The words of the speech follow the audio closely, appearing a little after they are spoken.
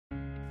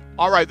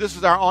All right, this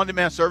is our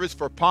on-demand service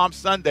for Palm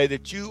Sunday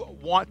that you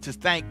want to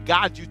thank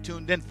God you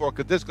tuned in for,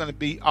 because there's going to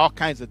be all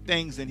kinds of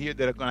things in here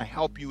that are going to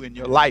help you in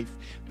your life.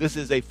 This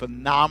is a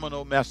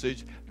phenomenal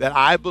message that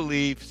I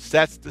believe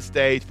sets the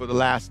stage for the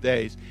last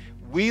days.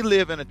 We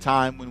live in a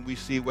time when we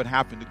see what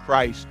happened to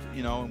Christ,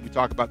 and we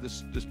talk about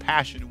this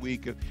Passion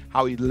Week of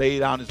how he laid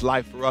down his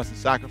life for us and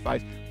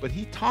sacrificed. But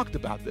he talked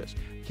about this.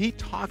 He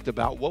talked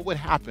about what would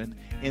happen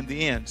in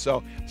the end.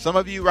 So some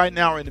of you right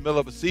now are in the middle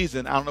of a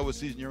season. I don't know what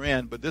season you're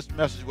in, but this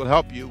message will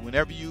help you.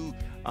 Whenever you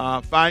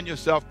find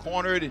yourself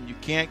cornered and you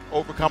can't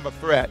overcome a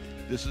threat,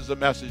 this is a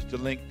message to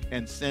link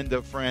and send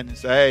a friend and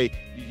say, hey,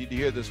 you need to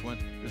hear this one.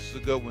 This is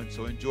a good one.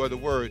 So enjoy the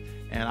word.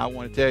 And I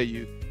want to tell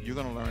you, you're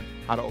going to learn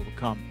how to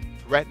overcome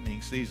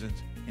threatening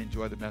seasons.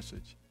 Enjoy the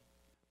message.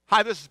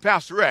 Hi, this is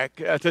Pastor Rick.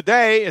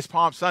 Today is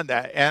Palm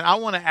Sunday, and I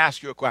want to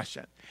ask you a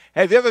question.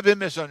 Have you ever been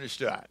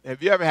misunderstood?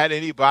 Have you ever had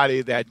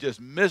anybody that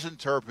just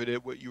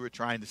misinterpreted what you were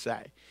trying to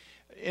say?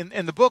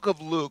 In the book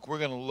of Luke, we're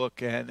going to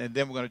look at, and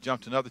then we're going to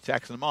jump to another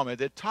text in a moment,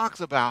 that talks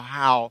about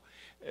how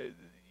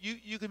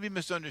you can be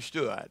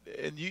misunderstood,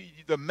 and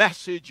the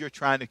message you're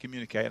trying to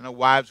communicate. I know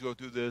wives go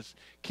through this,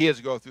 kids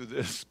go through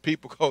this,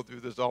 people go through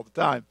this all the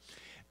time.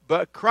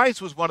 But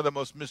Christ was one of the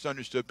most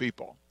misunderstood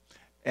people.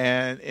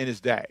 And in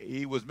his day,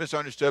 he was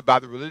misunderstood by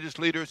the religious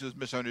leaders. He was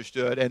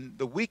misunderstood. And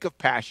the week of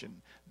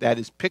Passion that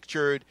is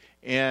pictured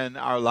in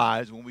our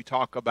lives when we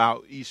talk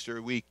about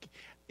Easter week,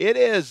 it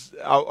is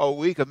a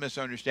week of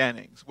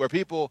misunderstandings where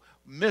people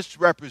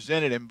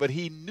misrepresented him, but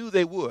he knew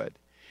they would.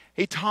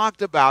 He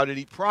talked about it.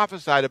 He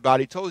prophesied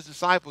about it. He told his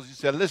disciples, he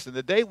said, listen,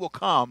 the day will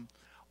come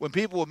when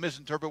people will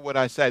misinterpret what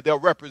I say. They'll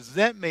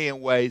represent me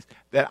in ways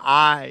that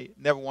I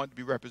never want to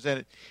be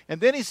represented.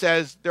 And then he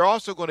says they're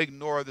also going to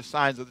ignore the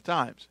signs of the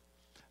times.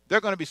 They're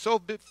going to be so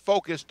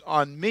focused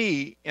on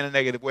me in a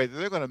negative way that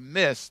they're going to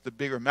miss the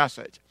bigger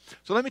message.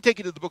 So let me take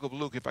you to the book of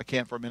Luke if I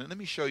can for a minute. Let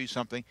me show you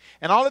something.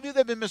 And all of you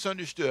that have been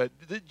misunderstood,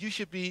 you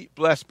should be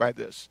blessed by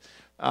this.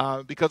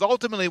 Because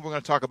ultimately we're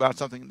going to talk about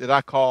something that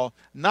I call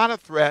not a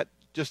threat,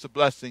 just a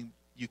blessing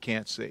you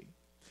can't see.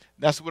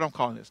 That's what I'm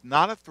calling this.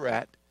 Not a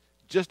threat,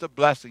 just a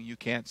blessing you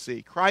can't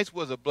see. Christ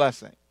was a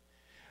blessing.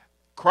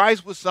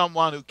 Christ was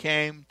someone who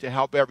came to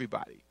help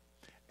everybody.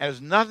 And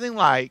there's nothing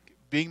like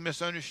being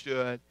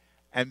misunderstood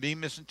and being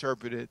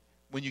misinterpreted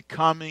when you're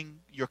coming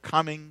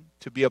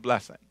to be a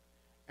blessing.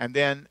 And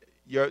then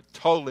you're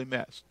totally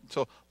missed.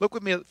 So look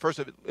with me first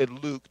at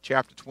Luke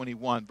chapter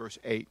 21, verse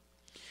 8.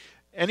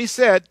 And he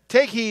said,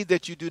 take heed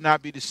that you do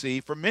not be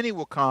deceived, for many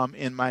will come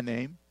in my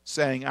name,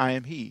 saying, I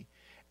am he.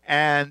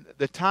 And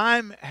the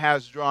time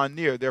has drawn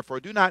near, therefore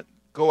do not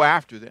go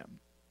after them.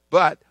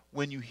 But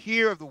when you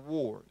hear of the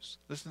wars,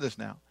 listen to this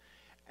now,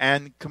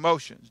 and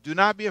commotions, do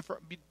not be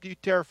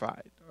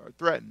terrified or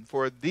threatened,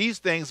 for these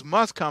things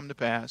must come to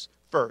pass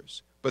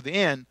first, but the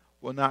end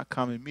will not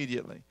come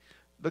immediately.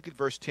 Look at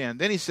verse 10.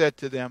 Then he said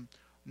to them,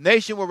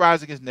 nation will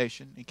rise against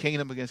nation, and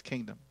kingdom against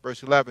kingdom.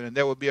 Verse 11, and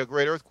there will be a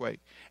great earthquake,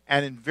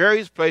 and in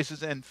various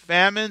places, and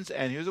famines,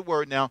 and here's a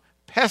word now,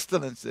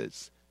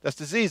 pestilences, that's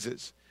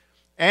diseases,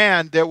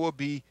 and there will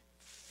be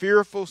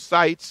fearful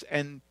sights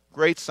and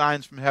great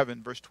signs from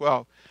heaven. Verse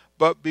 12,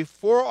 but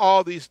before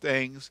all these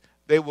things,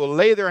 they will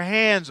lay their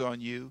hands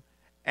on you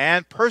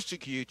and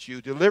persecute you,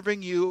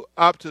 delivering you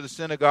up to the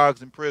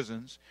synagogues and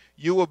prisons.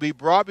 You will be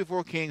brought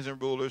before kings and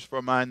rulers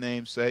for my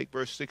name's sake.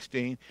 Verse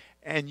 16,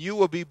 and you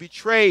will be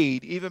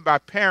betrayed even by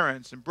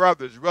parents and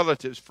brothers,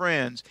 relatives,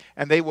 friends,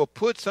 and they will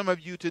put some of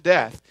you to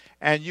death,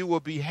 and you will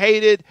be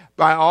hated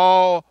by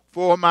all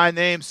for my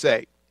name's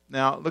sake.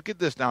 Now, look at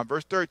this now,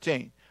 verse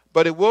 13.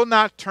 But it will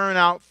not turn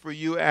out for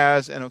you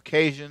as an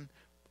occasion,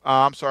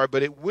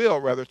 but it will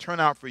rather turn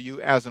out for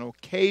you as an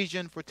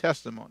occasion for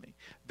testimony.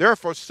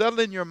 Therefore, settle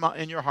in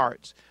your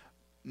hearts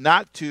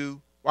not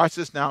to, watch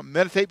this now,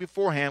 meditate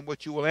beforehand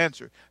what you will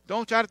answer.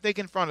 Don't try to think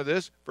in front of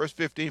this. Verse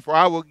 15, for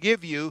I will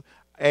give you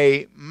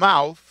a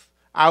mouth,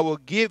 and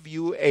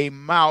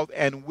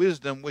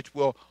wisdom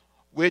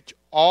which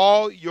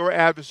all your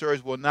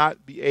adversaries will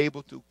not be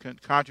able to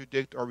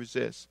contradict or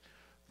resist.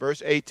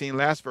 Verse 18,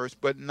 last verse,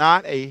 but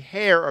not a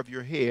hair of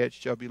your head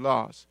shall be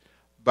lost.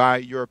 By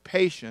your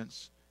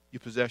patience you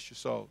possess your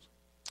souls.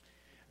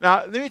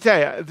 Now, let me tell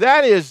you,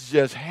 that is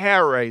just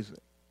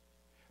hair-raising.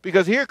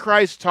 Because here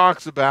Christ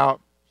talks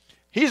about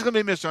he's going to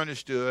be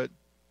misunderstood.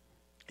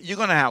 You're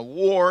going to have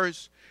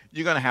wars.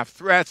 You're going to have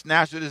threats,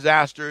 natural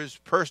disasters,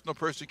 personal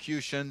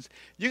persecutions.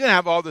 You're going to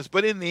have all this.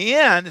 But in the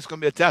end, it's going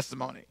to be a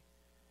testimony.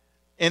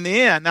 In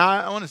the end, now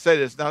I want to say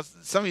this. Now,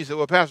 some of you say,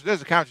 well, Pastor,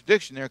 there's a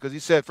contradiction there because he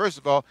said, first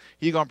of all,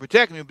 he's going to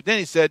protect me. But then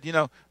he said,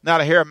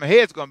 not a hair of my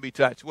head's going to be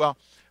touched. Well,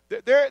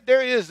 there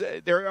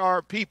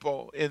are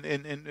people,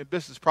 and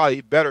this is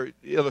probably better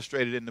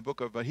illustrated in the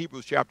book of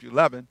Hebrews chapter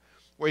 11,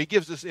 where he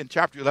gives us, in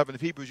chapter 11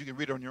 of Hebrews, you can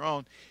read it on your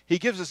own, he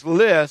gives us a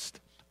list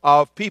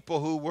of people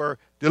who were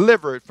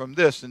delivered from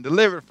this and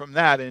delivered from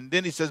that. And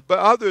then he says, but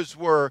others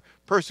were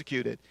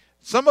persecuted.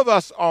 Some of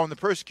us are on the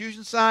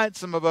persecution side.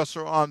 Some of us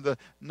are on the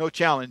no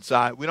challenge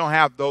side. We don't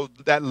have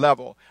that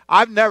level.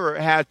 I've never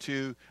had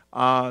to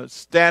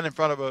stand in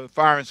front of a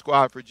firing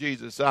squad for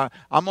Jesus.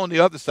 I'm on the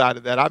other side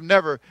of that. I've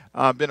never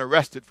been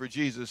arrested for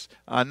Jesus,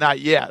 not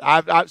yet.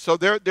 So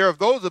there are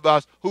those of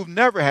us who've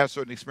never had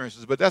certain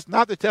experiences, but that's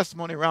not the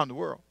testimony around the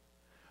world.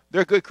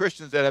 There are good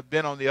Christians that have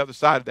been on the other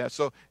side of that.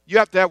 So you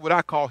have to have what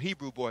I call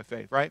Hebrew boy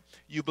faith, right?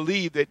 You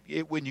believe that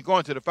when you go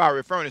into the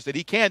fiery furnace that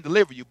he can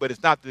deliver you, but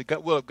it's not the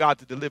will of God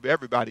to deliver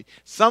everybody.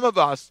 Some of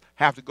us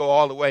have to go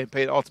all the way and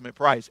pay the ultimate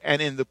price.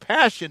 And in the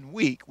Passion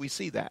Week, we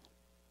see that.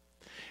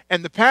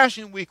 In the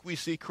Passion Week, we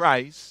see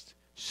Christ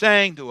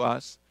saying to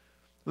us,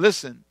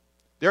 listen,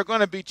 there are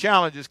going to be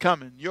challenges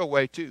coming your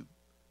way too,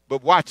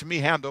 but watch me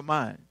handle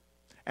mine.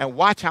 And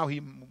watch how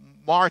he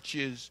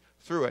marches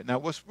through it. Now,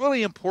 what's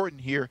really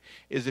important here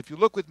is if you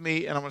look with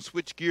me, and I'm going to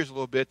switch gears a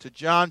little bit to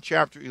John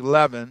chapter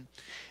 11,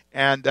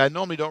 and I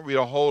normally don't read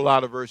a whole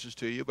lot of verses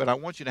to you, but I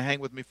want you to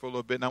hang with me for a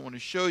little bit, and I want to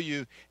show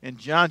you in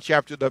John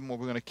chapter 11, where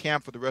we're going to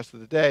camp for the rest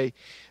of the day,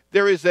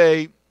 there is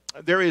a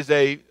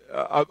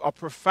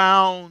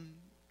profound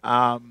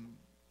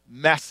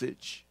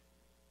message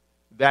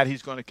that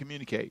he's going to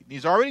communicate.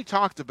 He's already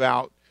talked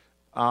about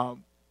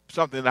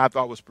something that I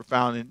thought was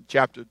profound in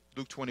chapter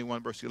Luke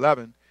 21, verse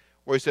 11,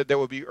 where he said there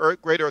will be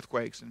great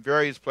earthquakes in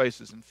various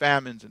places, and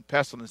famines and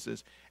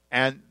pestilences,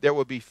 and there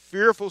will be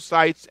fearful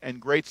sights and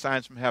great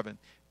signs from heaven.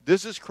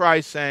 This is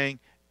Christ saying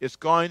it's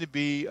going to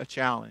be a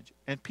challenge,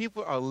 and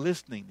people are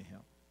listening to him.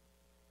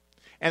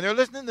 And they're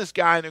listening to this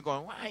guy, and they're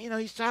going, wow,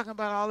 he's talking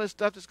about all this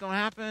stuff that's going to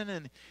happen,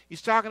 and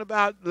he's talking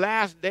about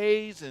last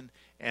days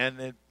and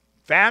the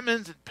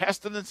famines and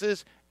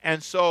pestilences.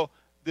 And so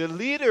the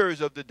leaders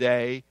of the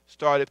day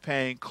started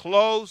paying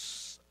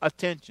close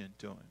attention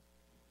to him.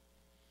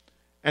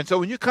 And so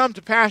when you come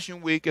to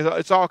Passion Week,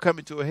 it's all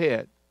coming to a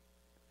head.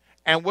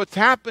 And what's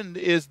happened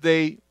is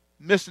they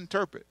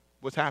misinterpret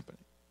what's happening.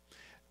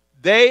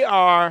 They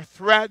are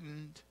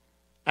threatened,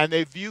 and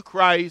they view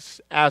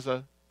Christ as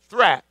a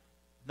threat,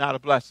 not a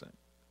blessing.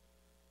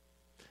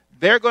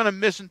 They're going to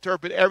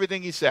misinterpret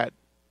everything he said.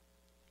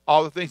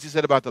 All the things he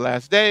said about the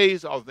last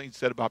days, all the things he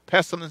said about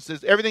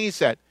pestilences, everything he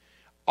said.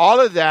 All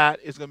of that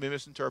is going to be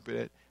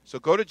misinterpreted. So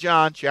go to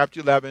John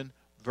chapter 11,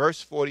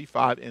 verse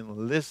 45,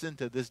 and listen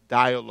to this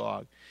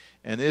dialogue.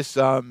 And it's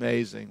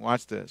amazing.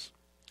 Watch this.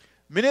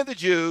 Many of the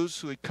Jews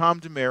who had come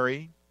to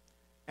Mary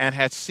and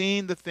had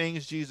seen the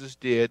things Jesus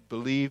did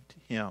believed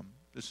him.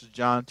 This is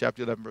John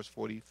chapter 11, verse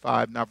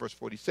 45, now verse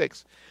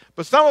 46.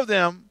 But some of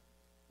them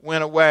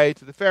went away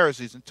to the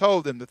Pharisees and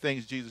told them the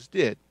things Jesus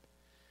did.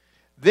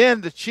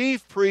 Then the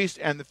chief priests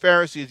and the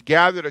Pharisees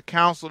gathered a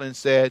council and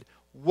said,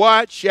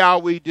 what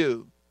shall we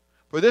do?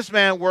 For this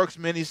man works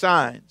many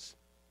signs.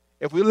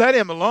 If we let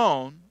him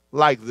alone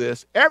like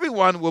this,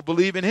 everyone will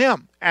believe in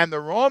him, and the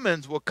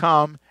Romans will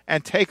come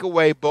and take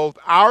away both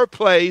our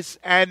place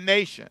and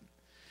nation.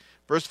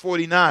 Verse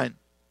 49.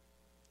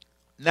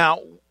 Now,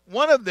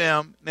 one of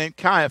them, named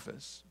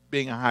Caiaphas,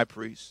 being a high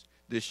priest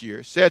this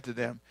year, said to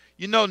them,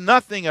 you know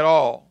nothing at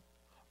all.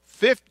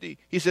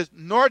 He says,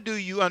 nor do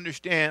you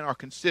understand or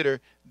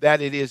consider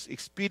that it is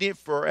expedient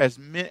for as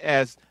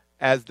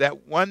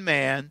that one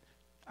man,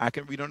 I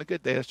can read on a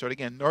good day, let's start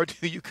again, nor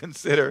do you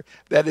consider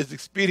that it is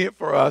expedient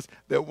for us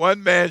that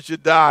one man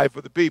should die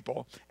for the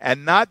people,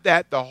 and not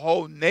that the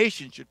whole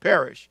nation should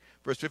perish.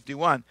 Verse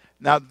 51,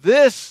 now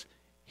this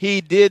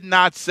he did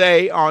not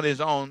say on his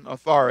own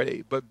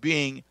authority, but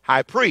being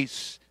high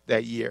priest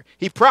that year,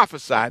 he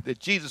prophesied that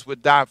Jesus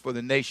would die for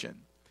the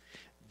nation.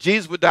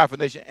 Jesus would die for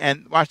the nation,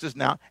 and watch this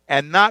now,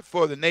 and not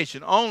for the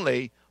nation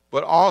only,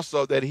 but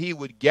also that he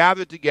would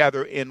gather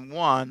together in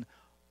one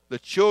the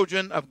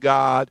children of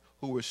God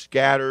who were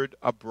scattered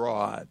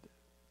abroad.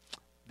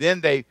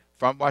 Then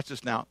from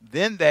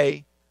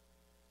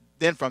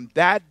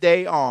that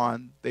day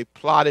on, they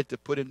plotted to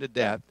put him to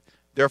death.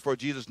 Therefore,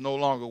 Jesus no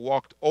longer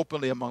walked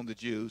openly among the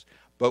Jews,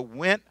 but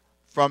went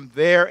from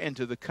there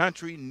into the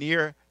country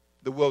near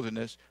the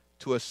wilderness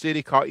to a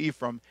city called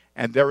Ephraim,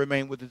 and there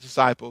remained with the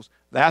disciples.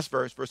 Last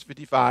verse, verse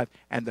 55,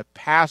 and the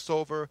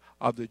Passover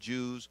of the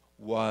Jews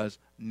was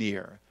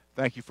near.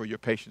 Thank you for your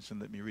patience, and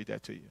let me read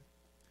that to you.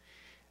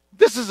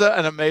 This is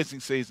an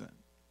amazing season,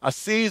 a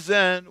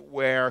season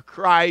where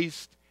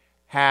Christ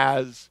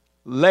has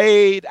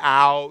laid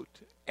out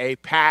a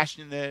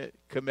passionate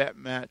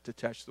commitment to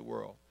touch the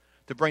world,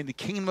 to bring the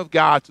kingdom of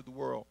God to the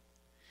world.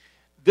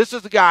 This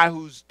is the guy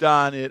who's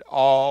done it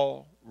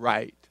all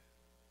right,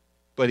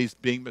 but he's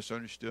being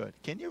misunderstood.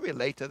 Can you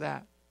relate to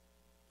that?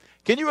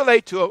 Can you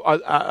relate to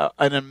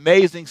an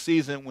amazing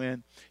season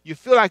when you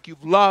feel like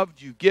you've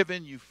loved, you've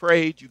given, you've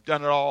prayed, you've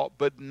done it all,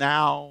 but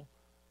now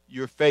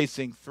you're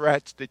facing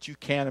threats that you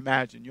can't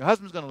imagine? Your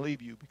husband's going to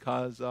leave you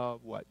because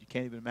of what? You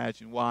can't even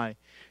imagine why.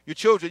 Your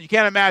children, you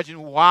can't imagine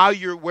why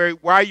you're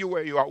where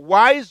you are.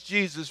 Why is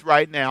Jesus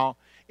right now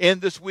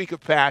in this week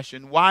of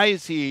Passion? Why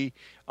is he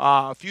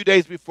a few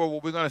days before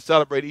what we're going to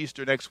celebrate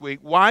Easter next week?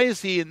 Why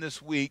is he in this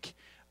week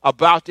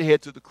about to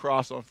head to the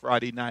cross on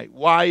Friday night?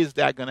 Why is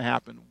that going to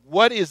happen?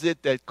 What is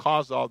it that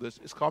caused all this?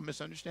 It's called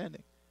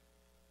misunderstanding.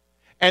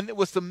 And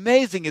what's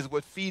amazing is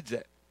what feeds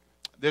it.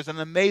 There's an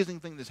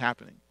amazing thing that's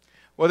happening.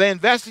 Well, they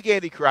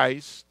investigated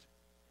Christ,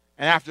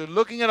 And after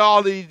looking at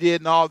all that he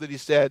did and all that he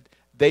said,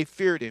 they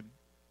feared him.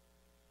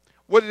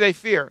 What did they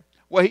fear?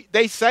 Well,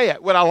 they say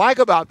it. What I like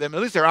about them,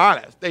 at least they're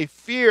honest, they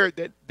feared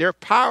that their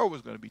power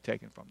was going to be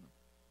taken from them.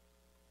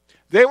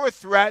 They were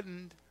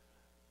threatened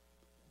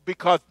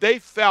because they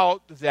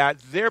felt that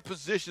their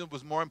position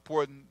was more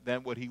important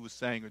than what he was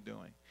saying or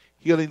doing.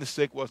 Healing the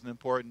sick wasn't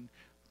important.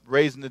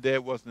 Raising the dead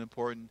wasn't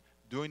important.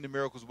 Doing the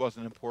miracles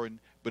wasn't important.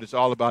 But it's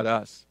all about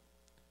us.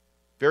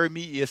 Very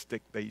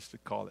meistic, they used to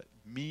call it.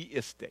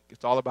 Meistic.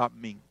 It's all about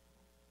me.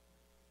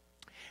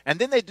 And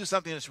then they do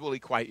something that's really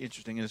quite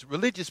interesting. And it's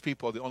religious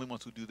people are the only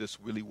ones who do this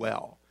really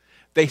well.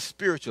 They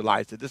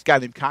spiritualize it. This guy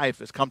named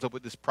Caiaphas comes up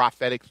with this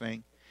prophetic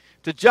thing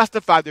to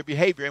justify their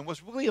behavior. And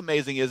what's really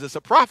amazing is it's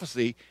a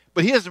prophecy,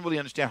 but he doesn't really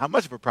understand how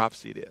much of a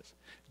prophecy it is.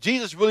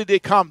 Jesus really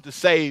did come to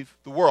save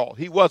the world.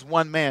 He was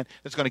one man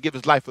that's going to give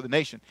his life for the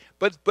nation.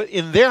 But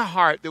in their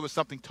heart, there was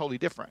something totally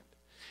different.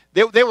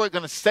 They were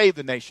going to save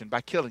the nation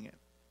by killing it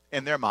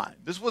in their mind.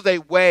 This was a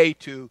way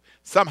to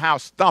somehow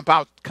stomp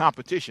out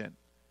competition.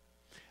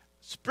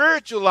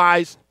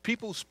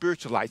 People who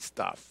spiritualize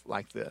stuff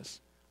like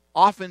this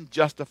often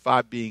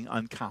justify being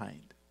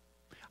unkind.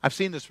 I've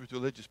seen this with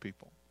religious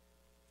people.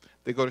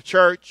 They go to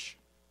church,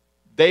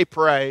 they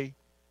pray,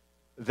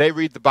 they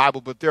read the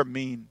Bible, but they're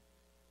mean.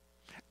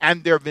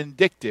 And they're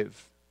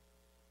vindictive.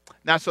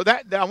 Now,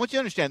 I want you to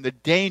understand the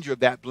danger of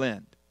that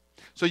blend.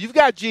 So you've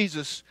got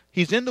Jesus,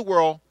 he's in the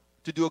world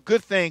to do a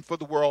good thing for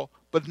the world,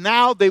 but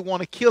now they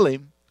want to kill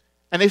him,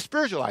 and they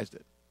spiritualized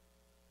it.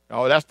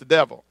 Oh, that's the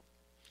devil.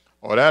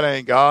 Oh, that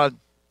ain't God.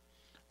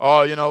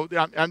 Oh,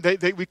 and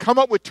we come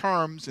up with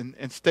terms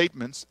and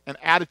statements and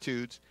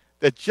attitudes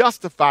that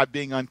justify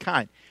being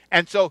unkind.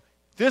 And so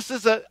this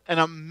is an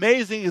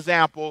amazing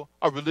example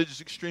of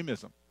religious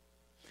extremism.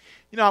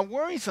 I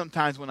worry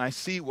sometimes when I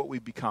see what we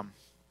become.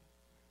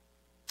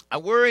 I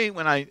worry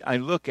when I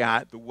look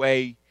at the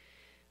way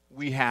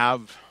we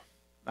have,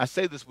 I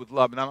say this with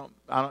love, and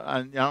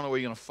I don't know where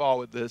you're going to fall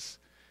with this.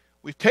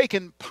 We've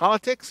taken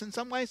politics in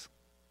some ways,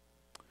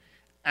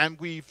 and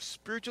we've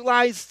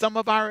spiritualized some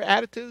of our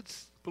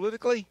attitudes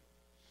politically.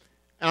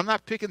 And I'm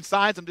not picking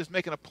sides, I'm just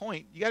making a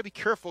point. You got to be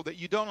careful that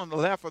you don't on the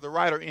left or the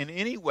right or in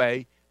any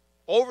way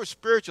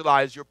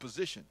over-spiritualize your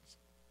positions.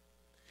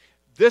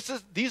 This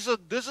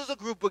is a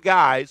group of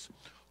guys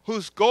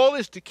whose goal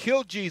is to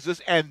kill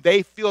Jesus, and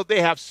they feel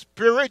they have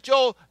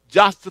spiritual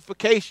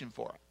justification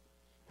for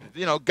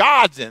it.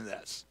 God's in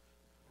this.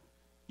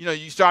 You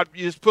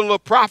just put a little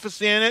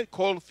prophecy in it,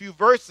 quote a few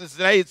verses,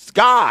 and hey, it's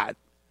God.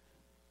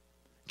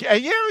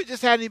 Have you ever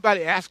just had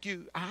anybody ask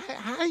you,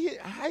 how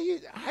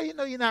you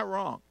know you're not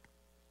wrong?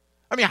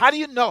 I mean, how do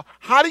you know?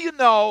 How do you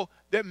know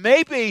that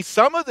maybe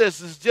some of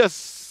this is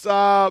just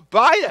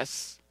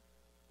bias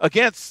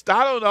against,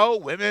 I don't know,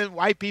 women,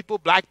 white people,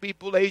 black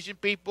people, Asian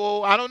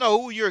people? I don't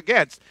know who you're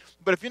against.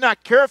 But if you're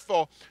not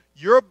careful,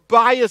 your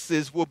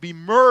biases will be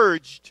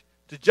merged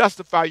to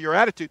justify your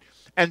attitude.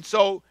 And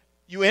so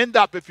you end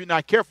up, if you're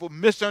not careful,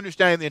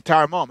 misunderstanding the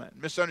entire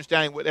moment,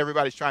 misunderstanding what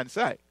everybody's trying to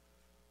say.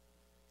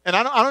 And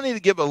I don't need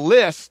to give a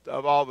list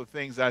of all the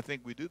things that I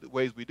think we do, the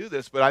ways we do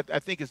this, but I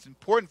think it's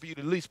important for you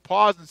to at least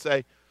pause and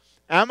say,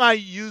 am I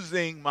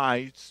using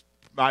my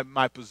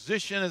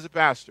position as a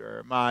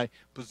pastor, my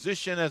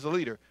position as a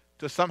leader,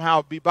 to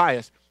somehow be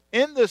biased?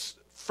 In this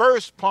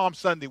first Palm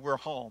Sunday we're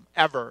home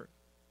ever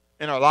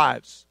in our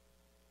lives,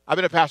 I've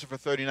been a pastor for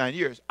 39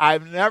 years.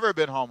 I've never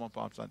been home on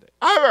Palm Sunday.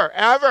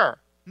 Ever.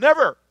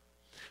 Never.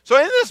 So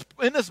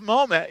in this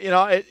moment,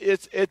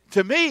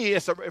 to me,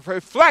 it's a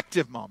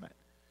reflective moment.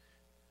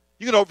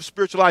 You can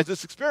over-spiritualize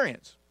this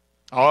experience.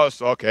 Oh,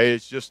 it's okay.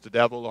 It's just the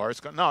devil, or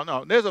it's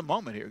no. There's a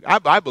moment here.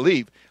 I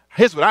believe.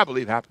 Here's what I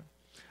believe happened.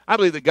 I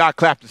believe that God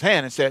clapped his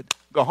hand and said,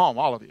 "Go home,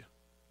 all of you.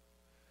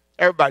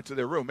 Everybody to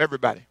their room.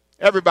 Everybody.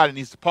 Everybody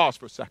needs to pause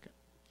for a second."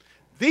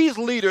 These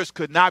leaders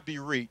could not be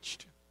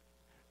reached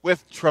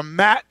with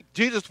traumatic.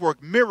 Jesus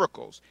worked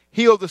miracles,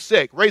 healed the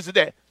sick, raised the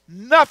dead.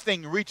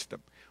 Nothing reached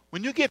them.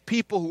 When you get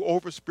people who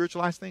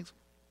over-spiritualize things,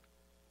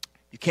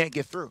 you can't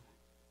get through.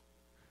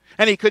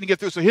 And he couldn't get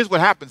through. So here's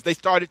what happens. They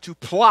started to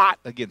plot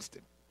against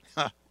him.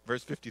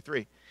 Verse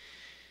 53.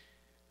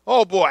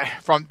 Oh boy,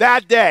 from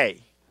that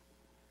day,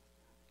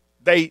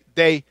 they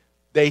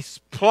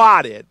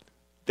plotted.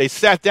 They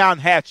sat down,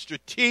 had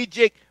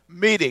strategic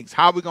meetings.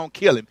 How are we going to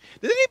kill him?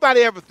 Did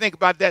anybody ever think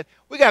about that?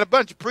 We got a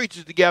bunch of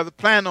preachers together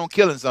planning on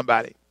killing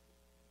somebody.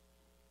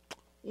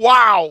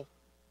 Wow.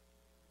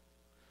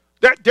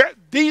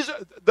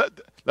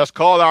 Let's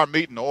call our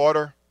meeting to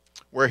order.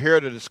 We're here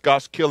to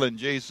discuss killing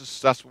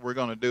Jesus. That's what we're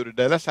going to do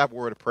today. Let's have a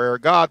word of prayer.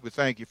 God, we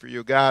thank you for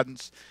your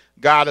guidance.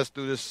 Guide us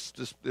through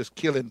this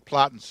killing,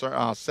 plotting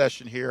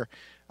session here.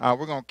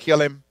 We're going to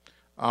kill him.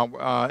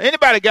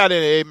 Anybody got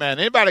any, amen,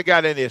 anybody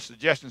got any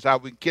suggestions how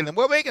we can kill him?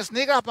 Well, we can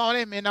sneak up on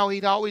him.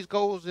 He always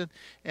goes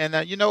and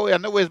I know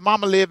where his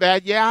mama live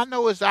at. Yeah, I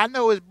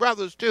know his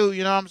brothers too.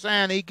 You know what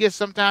I'm saying?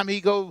 Sometime he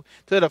go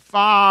to the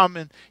farm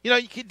and,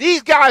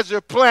 these guys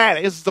are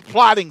planning. This is the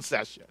plotting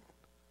session.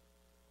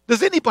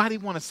 Does anybody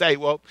want to say,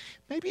 well,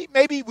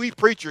 maybe we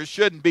preachers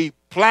shouldn't be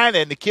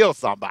planning to kill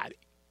somebody?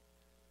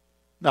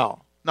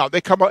 No. No,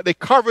 they cover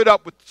it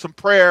up with some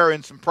prayer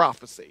and some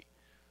prophecy.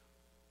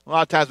 A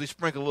lot of times we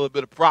sprinkle a little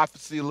bit of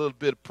prophecy, a little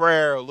bit of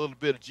prayer, a little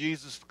bit of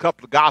Jesus, a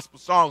couple of gospel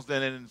songs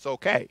in it, and it's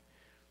okay.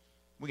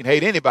 We can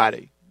hate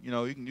anybody. You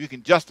know, you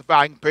can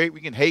justify, we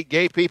can hate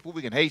gay people,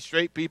 we can hate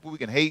straight people, we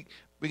can hate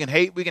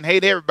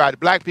everybody,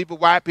 black people,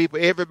 white people,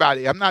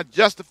 everybody. I'm not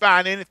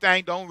justifying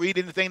anything. Don't read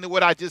anything to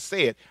what I just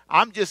said.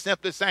 I'm just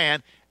simply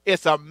saying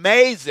it's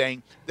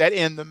amazing that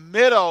in the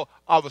middle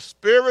of a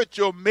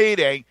spiritual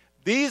meeting,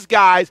 these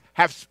guys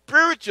have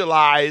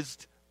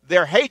spiritualized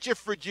their hatred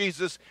for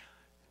Jesus,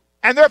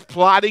 and they're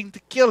plotting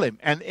to kill him.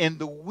 And in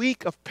the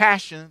week of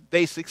passion,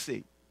 they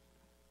succeed.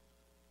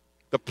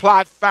 The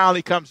plot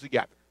finally comes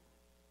together.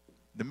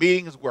 The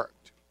meeting has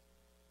worked.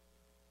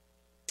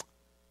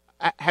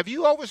 Have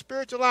you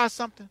over-spiritualized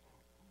something?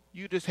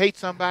 You just hate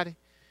somebody?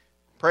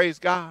 Praise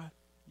God.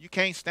 You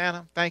can't stand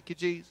them. Thank you,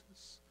 Jesus.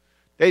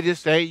 They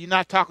just say, you're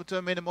not talking to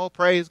them anymore.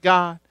 Praise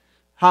God.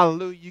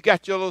 Hallelujah. You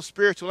got your little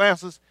spiritual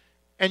answers,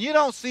 and you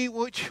don't see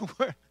what you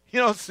were. You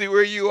don't see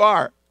where you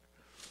are.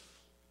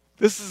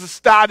 This is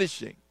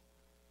astonishing.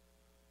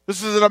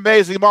 This is an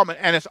amazing moment,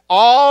 and it's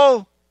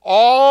all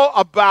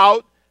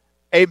about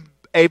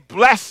a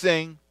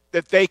blessing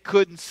that they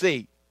couldn't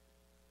see.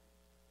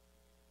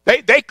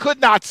 They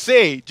could not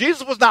see.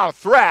 Jesus was not a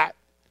threat,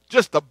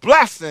 just a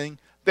blessing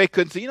they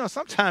couldn't see. You know,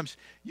 sometimes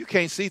you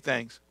can't see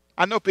things.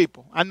 I know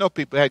people that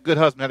had a good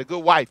husband, had a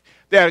good wife,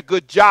 they had a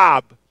good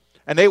job,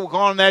 and they were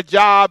going on that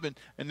job,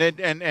 and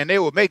they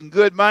were making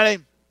good money,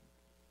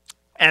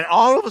 and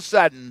all of a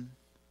sudden,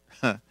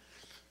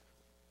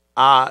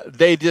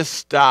 they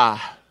just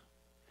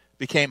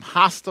became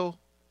hostile,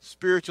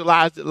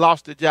 spiritualized it,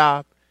 lost their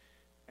job,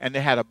 and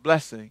they had a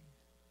blessing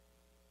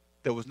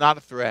that was not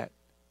a threat,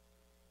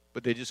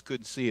 but they just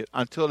couldn't see it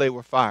until they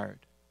were fired,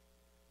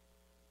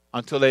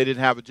 until they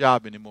didn't have a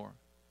job anymore.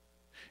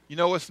 You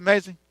know what's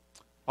amazing?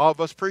 All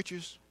of us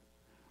preachers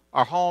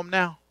are home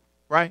now,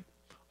 right?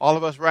 All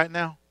of us right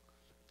now.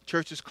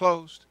 Church is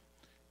closed.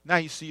 Now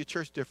you see your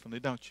church differently,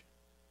 don't you?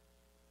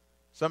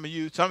 Some of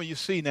you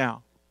see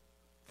now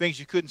things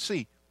you couldn't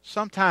see.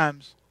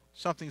 Sometimes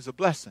something's a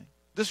blessing.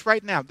 This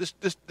right now, this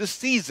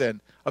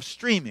season of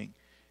streaming,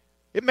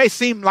 it may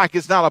seem like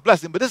it's not a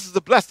blessing, but this is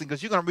a blessing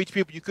because you're going to reach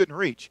people you couldn't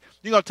reach.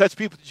 You're going to touch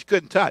people that you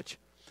couldn't touch.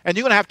 And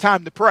you're going to have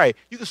time to pray.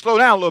 You can slow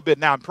down a little bit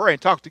now and pray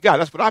and talk to God.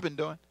 That's what I've been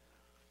doing.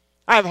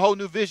 I have a whole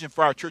new vision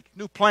for our church,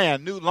 new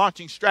plan, new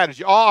launching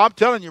strategy. Oh, I'm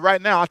telling you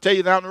right now, I'll tell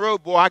you down the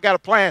road, boy, I got a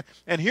plan.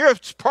 And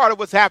here's part of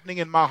what's happening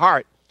in my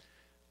heart.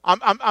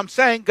 I'm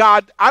saying,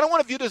 God, I don't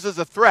want to view this as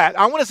a threat.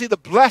 I want to see the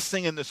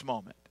blessing in this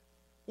moment.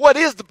 What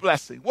is the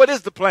blessing? What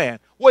is the plan?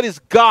 What is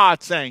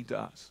God saying to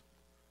us?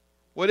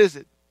 What is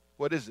it?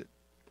 What is it?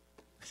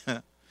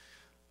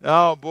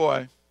 Oh,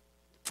 boy.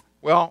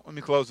 Well, let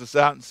me close this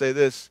out and say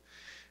this.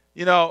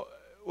 You know,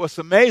 what's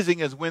amazing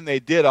is when they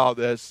did all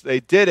this, they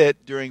did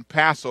it during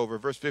Passover,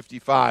 verse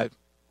 55.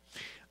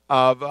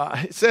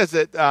 It says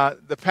that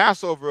the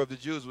Passover of the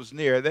Jews was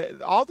near.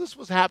 All this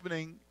was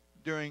happening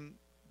during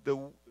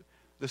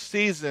the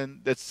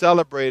season that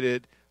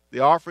celebrated the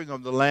offering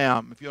of the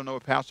lamb. If you don't know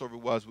what Passover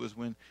was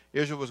when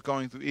Israel was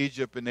going through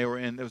Egypt and there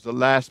was the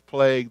last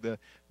plague. The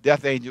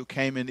death angel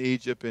came into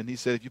Egypt and he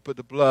said, if you put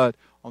the blood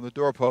on the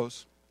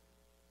doorpost,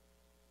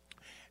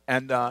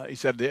 and he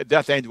said the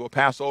death angel will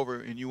pass over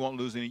and you won't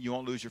lose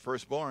your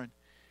firstborn.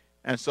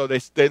 And so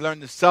they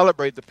learned to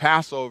celebrate the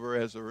Passover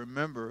as a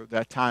remember of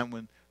that time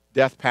when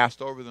death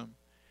passed over them.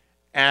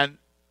 And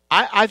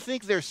I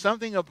think there's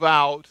something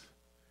about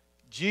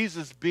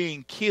Jesus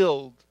being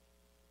killed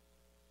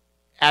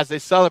as they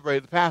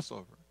celebrated the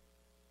Passover.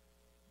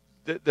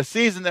 The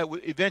season that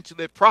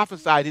eventually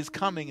prophesied his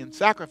coming and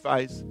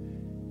sacrifice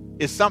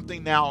is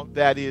something now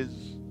that is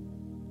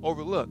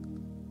overlooked.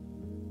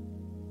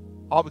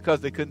 All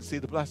because they couldn't see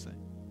the blessing.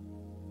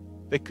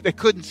 They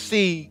couldn't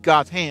see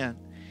God's hand.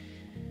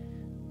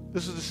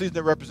 This is the season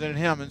that represented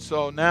him. And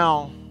so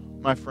now,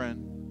 my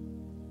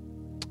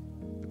friend,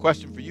 the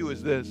question for you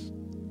is this.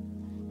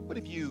 What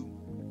have you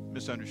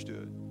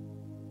misunderstood?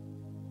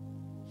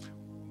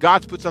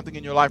 God's put something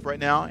in your life right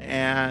now,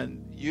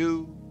 and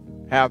you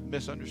have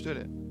misunderstood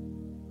it.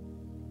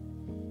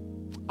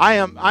 I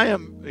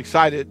am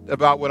excited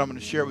about what I'm going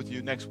to share with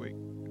you next week.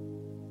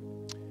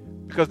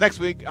 Because next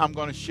week, I'm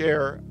going to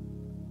share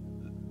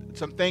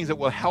some things that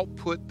will help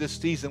put this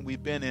season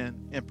we've been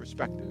in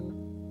perspective.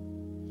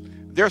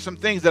 There are some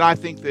things that I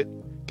think that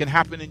can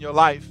happen in your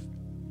life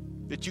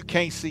that you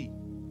can't see.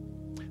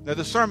 Now,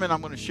 the sermon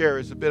I'm going to share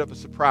is a bit of a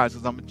surprise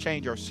because I'm going to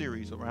change our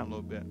series around a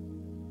little bit.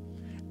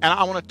 And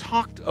I want to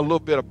talk a little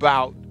bit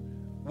about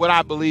what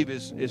I believe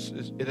is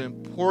an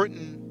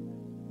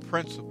important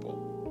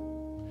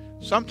principle.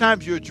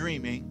 Sometimes you're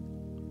dreaming,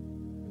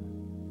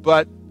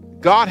 but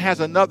God has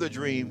another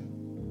dream,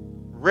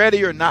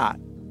 ready or not.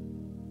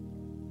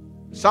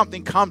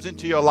 Something comes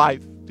into your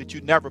life that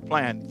you never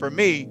planned. For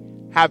me,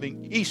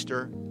 having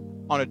Easter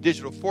on a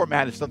digital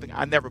format is something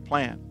I never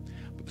planned.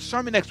 But the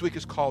sermon next week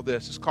is called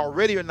this. It's called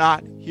Ready or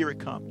Not, Here It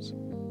Comes.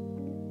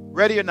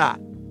 Ready or not,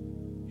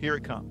 here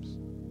it comes.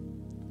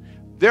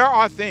 There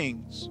are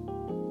things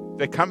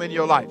that come in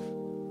your life.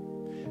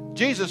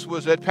 Jesus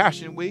was at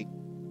Passion Week.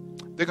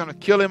 They're going to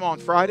kill him on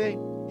Friday.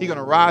 He's going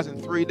to rise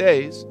in 3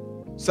 days.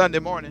 Sunday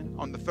morning,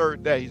 on the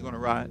third day, he's going to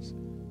rise.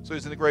 So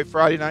he's in the grave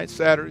Friday night,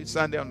 Saturday,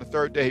 Sunday. On the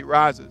third day, he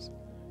rises.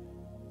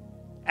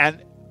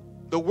 And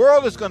the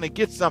world is going to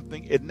get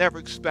something it never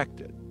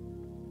expected.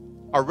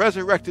 A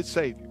resurrected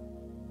Savior.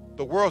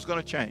 The world's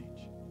going to change.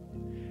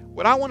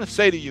 What I want to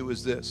say to you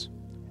is this.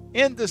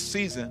 In this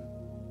season,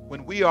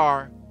 when we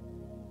are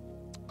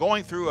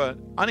going through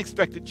an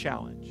unexpected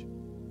challenge,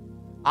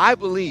 I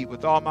believe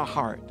with all my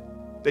heart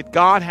that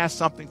God has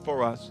something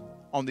for us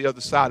on the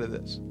other side of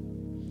this.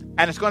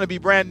 And it's going to be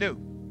brand new.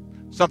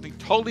 Something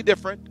totally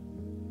different.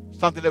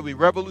 Something that will be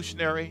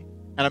revolutionary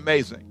and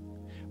amazing.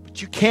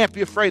 But you can't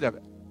be afraid of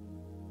it.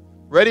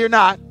 Ready or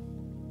not,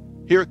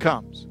 here it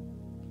comes.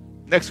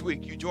 Next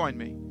week, you join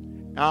me.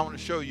 And I want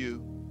to show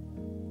you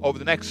over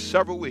the next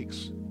several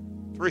weeks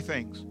 3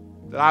 things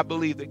that I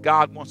believe that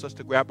God wants us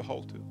to grab a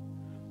hold to.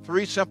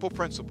 3 simple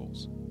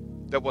principles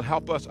that will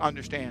help us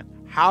understand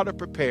how to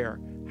prepare,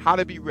 how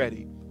to be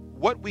ready,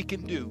 what we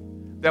can do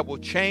that will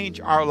change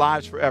our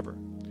lives forever.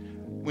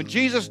 When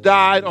Jesus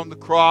died on the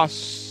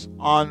cross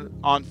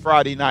on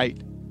Friday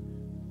night,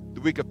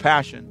 the week of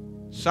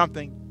Passion,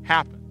 something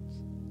happens.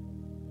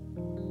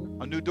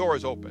 A new door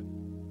is open.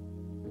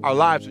 Our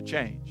lives are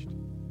changed.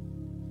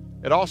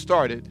 It all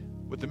started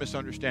with a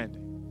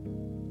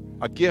misunderstanding.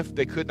 A gift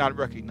they could not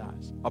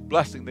recognize. A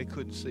blessing they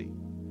couldn't see.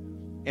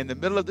 In the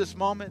middle of this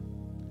moment,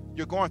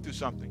 you're going through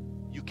something.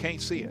 You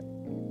can't see it.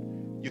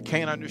 You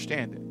can't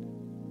understand it.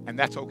 And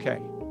that's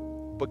okay.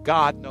 But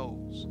God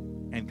knows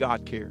and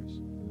God cares.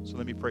 So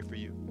let me pray for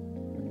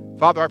you.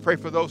 Father, I pray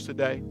for those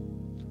today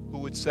who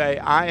would say,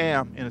 I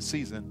am in a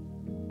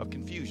season of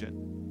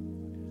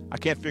confusion. I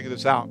can't figure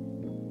this out.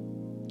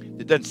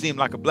 It doesn't seem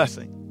like a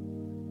blessing,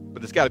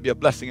 but there's got to be a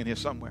blessing in here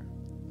somewhere.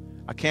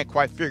 I can't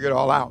quite figure it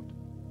all out,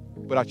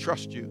 but I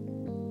trust you.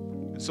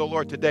 And so,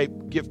 Lord, today,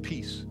 give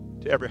peace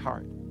to every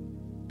heart,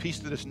 peace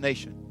to this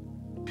nation,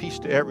 peace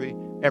to every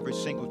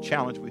single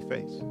challenge we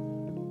face.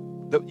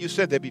 You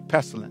said there'd be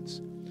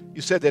pestilence.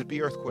 You said there'd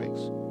be earthquakes.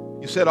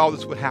 You said all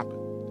this would happen.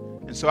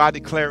 And so I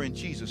declare in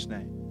Jesus'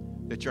 name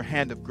that your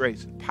hand of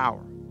grace and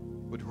power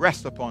would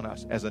rest upon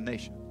us as a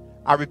nation.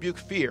 I rebuke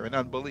fear and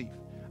unbelief.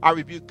 I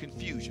rebuke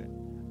confusion.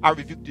 I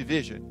rebuke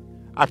division.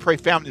 I pray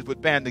families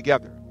would band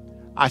together.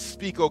 I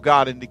speak, oh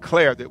God, and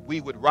declare that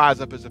we would rise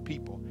up as a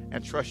people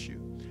and trust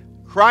you.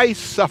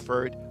 Christ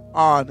suffered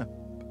on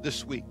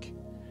this week.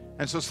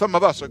 And so some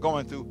of us are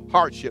going through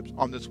hardships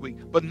on this week,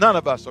 but none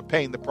of us are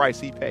paying the price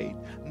he paid.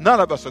 None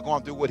of us are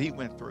going through what he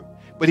went through.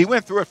 But he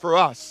went through it for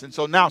us. And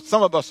so now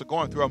some of us are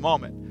going through a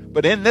moment.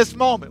 But in this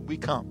moment, we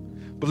come,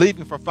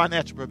 believing for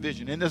financial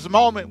provision. In this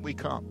moment, we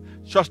come,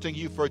 trusting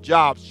you for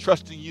jobs,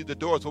 trusting you the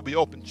doors will be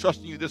open,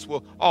 trusting you this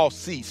will all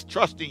cease,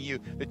 trusting you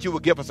that you will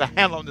give us a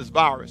handle on this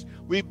virus.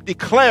 We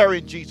declare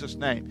in Jesus'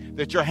 name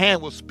that your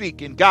hand will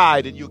speak and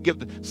guide, and you'll give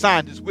the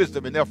scientists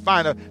wisdom, and they'll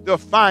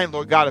find,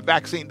 Lord God, a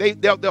vaccine.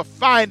 They'll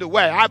find a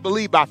way. I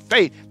believe by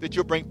faith that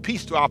you'll bring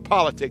peace to our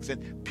politics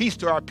and peace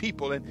to our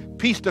people and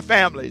peace to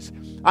families.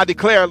 I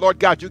declare, Lord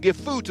God, you'll give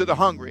food to the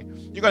hungry.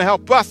 You're going to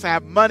help us to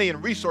have money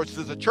and resources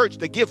as a church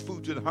to give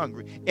food to the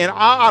hungry. And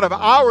out of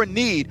our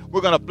need,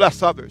 we're going to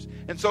bless others.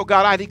 And so,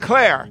 God, I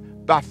declare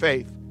by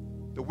faith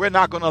that we're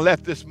not going to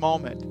let this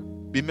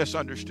moment be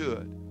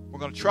misunderstood. We're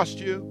going to trust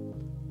you,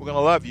 we're going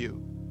to love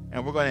you,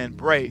 and we're going to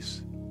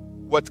embrace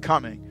what's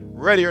coming.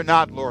 Ready or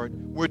not, Lord,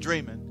 we're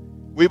dreaming.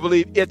 We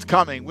believe it's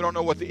coming. We don't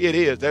know what the it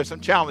is. There's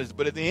some challenges,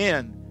 but at the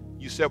end,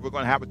 you said we're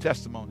going to have a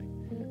testimony.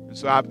 And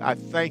so I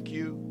thank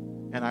you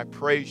and I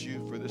praise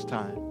you for this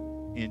time.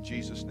 In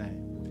Jesus' name.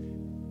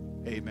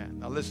 Amen.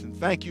 Now listen,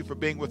 thank you for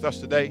being with us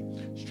today,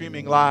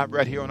 streaming live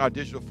right here on our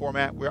digital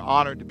format. We're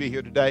honored to be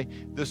here today.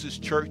 This is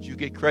church. You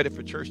get credit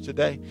for church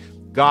today.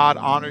 God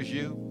honors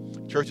you.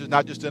 Church is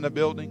not just in a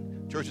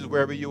building. Church is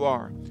wherever you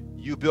are.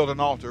 You build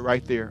an altar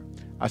right there.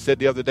 I said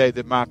the other day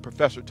that my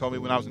professor told me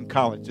when I was in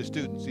college, the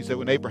students, he said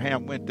when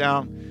Abraham went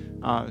down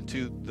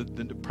to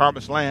the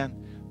promised land,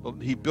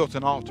 he built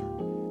an altar.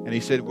 And he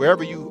said,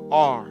 wherever you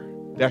are,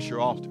 that's your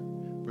altar.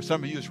 For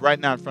some of you, it's right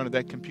now in front of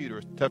that computer,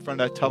 in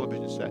front of that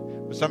television set.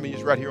 For some of you,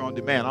 it's right here on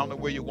demand. I don't know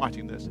where you're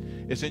watching this.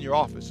 It's in your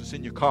office. It's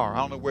in your car. I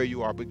don't know where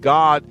you are. But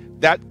God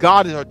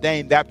has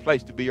ordained that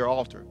place to be your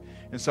altar.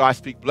 And so I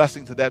speak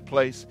blessing to that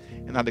place,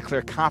 and I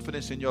declare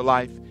confidence in your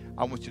life.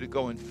 I want you to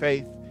go in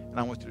faith, and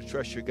I want you to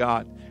trust your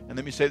God. And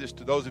let me say this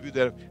to those of you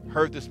that have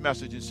heard this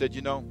message and said,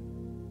 you know,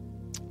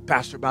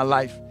 Pastor, my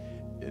life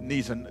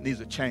needs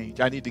a change.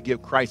 I need to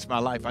give Christ my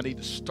life. I need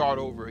to start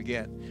over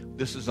again.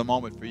 This is a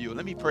moment for you.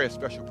 Let me pray a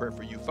special prayer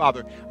for you.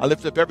 Father, I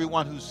lift up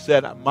everyone who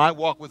said, my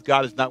walk with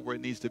God is not where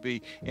it needs to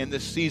be. In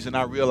this season,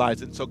 I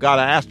realize it. And so, God,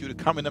 I ask you to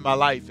come into my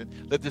life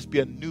and let this be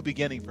a new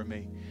beginning for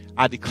me.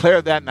 I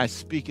declare that and I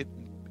speak it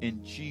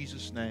in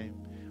Jesus' name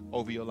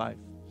over your life.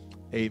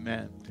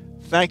 Amen.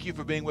 Thank you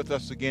for being with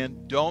us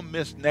again. Don't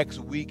miss next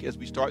week as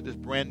we start this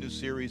brand new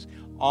series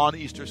on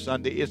Easter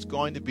Sunday. It's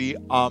going to be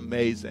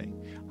amazing.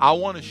 I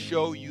want to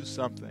show you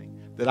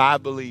something that I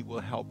believe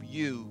will help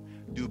you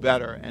do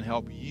better and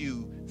help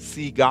you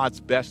see God's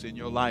best in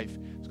your life.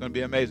 It's going to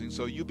be amazing.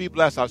 So you be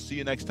blessed. I'll see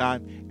you next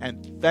time.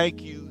 And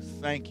thank you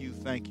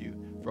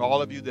for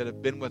all of you that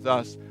have been with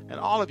us, and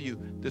all of you.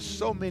 There's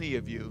so many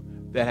of you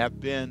that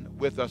have been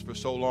with us for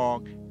so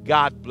long.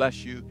 God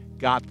bless you.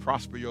 God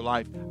prosper your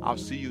life. I'll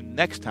see you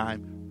next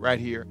time right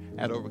here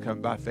at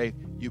Overcoming by Faith.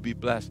 You be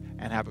blessed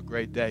and have a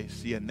great day.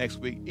 See you next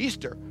week,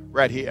 Easter,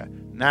 right here,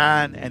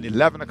 9 and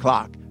 11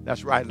 o'clock.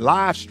 That's right,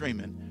 live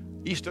streaming,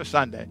 Easter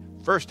Sunday.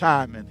 First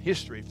time in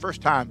history,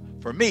 first time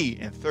for me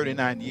in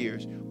 39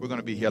 years. We're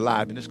going to be here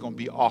live, and it's going to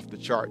be off the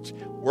charts.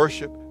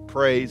 Worship,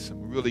 praise,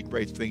 some really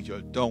great things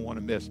you don't want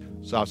to miss.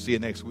 So I'll see you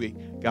next week.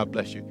 God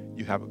bless you.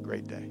 You have a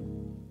great day.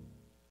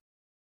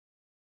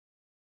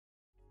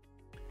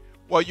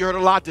 Well, you heard a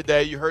lot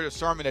today. You heard a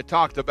sermon that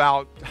talked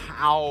about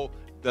how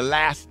the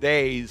last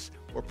days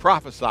were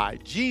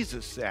prophesied.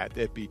 Jesus said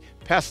there'd be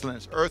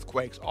pestilence,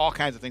 earthquakes, all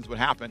kinds of things would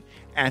happen.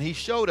 And he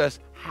showed us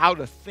how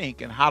to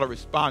think and how to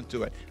respond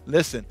to it.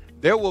 Listen,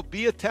 there will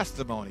be a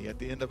testimony at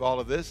the end of all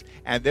of this,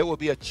 and there will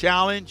be a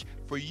challenge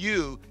for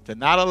you to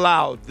not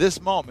allow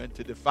this moment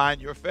to define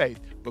your faith,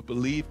 but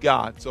believe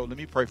God. So let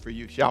me pray for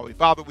you, shall we?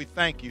 Father, we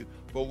thank you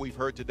for what we've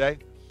heard today.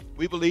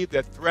 We believe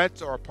that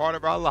threats are a part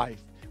of our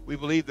life. We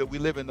believe that we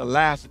live in the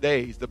last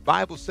days. The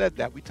Bible said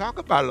that. We talk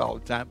about it all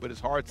the time, but it's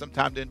hard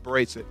sometimes to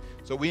embrace it.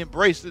 So we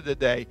embrace it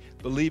today,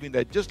 believing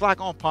that just like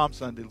on Palm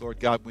Sunday, Lord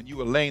God, when you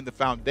were laying the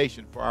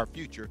foundation for our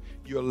future,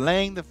 you're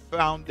laying the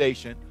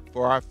foundation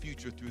for our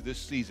future through this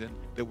season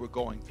that we're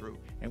going through.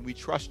 And we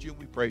trust you and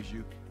we praise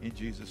you in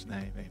Jesus'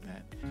 name.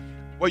 Amen.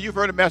 Well, you've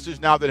heard a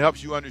message now that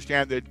helps you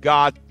understand that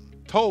God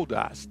told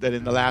us that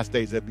in the last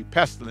days there'd be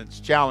pestilence,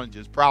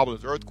 challenges,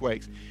 problems,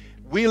 earthquakes.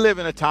 We live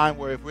in a time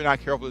where if we're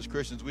not careful as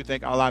Christians, we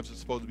think our lives are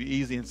supposed to be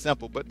easy and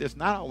simple, but it's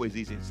not always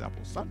easy and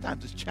simple.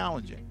 Sometimes it's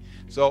challenging.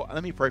 So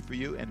let me pray for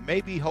you, and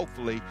maybe,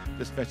 hopefully,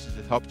 this message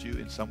has helped you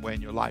in some way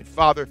in your life.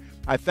 Father,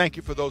 I thank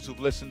you for those who've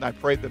listened. I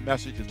pray the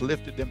message has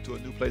lifted them to a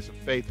new place of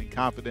faith and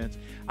confidence.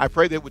 I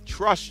pray they would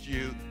trust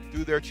you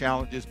through their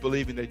challenges,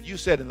 believing that you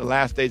said in the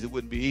last days it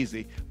wouldn't be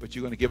easy, but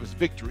you're going to give us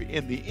victory.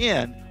 In the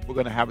end, we're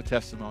going to have a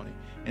testimony.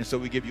 And so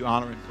we give you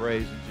honor and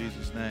praise in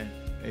Jesus' name.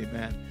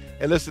 Amen.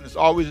 Hey, listen, it's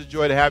always a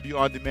joy to have you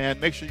on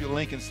demand. Make sure you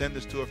link and send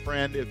this to a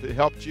friend. If it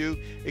helped you,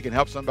 it can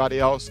help somebody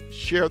else.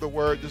 Share the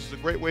word. This is a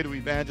great way to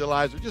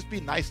evangelize, or just be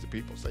nice to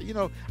people. Say, you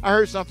know, I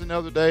heard something the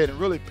other day and it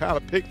really kind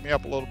of picked me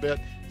up a little bit.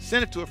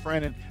 Send it to a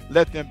friend and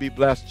let them be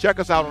blessed. Check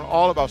us out on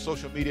all of our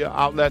social media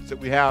outlets that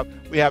we have.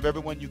 We have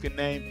everyone you can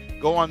name.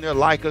 Go on there,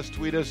 like us,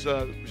 tweet us,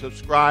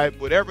 subscribe,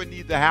 whatever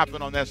needs to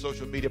happen on that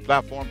social media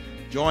platform.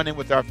 Join in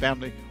with our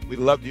family. We'd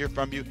love to hear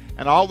from you.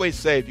 And I always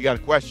say, if you got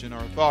a question or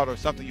a thought or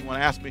something you want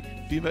to ask me,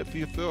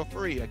 feel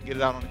free. I can get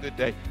it out on a good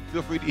day.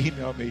 Feel free to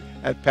email me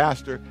at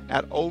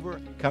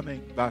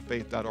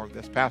pastor@overcomingbyfaith.org.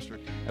 That's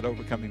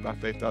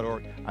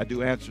pastor@overcomingbyfaith.org. I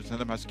do answer.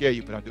 Sometimes I scare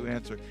you, but I do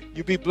answer.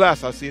 You be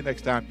blessed. I'll see you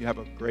next time. You have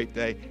a great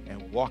day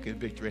and walk in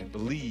victory and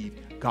believe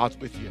God's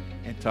with you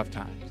in tough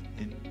times.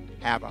 And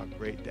have a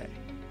great day.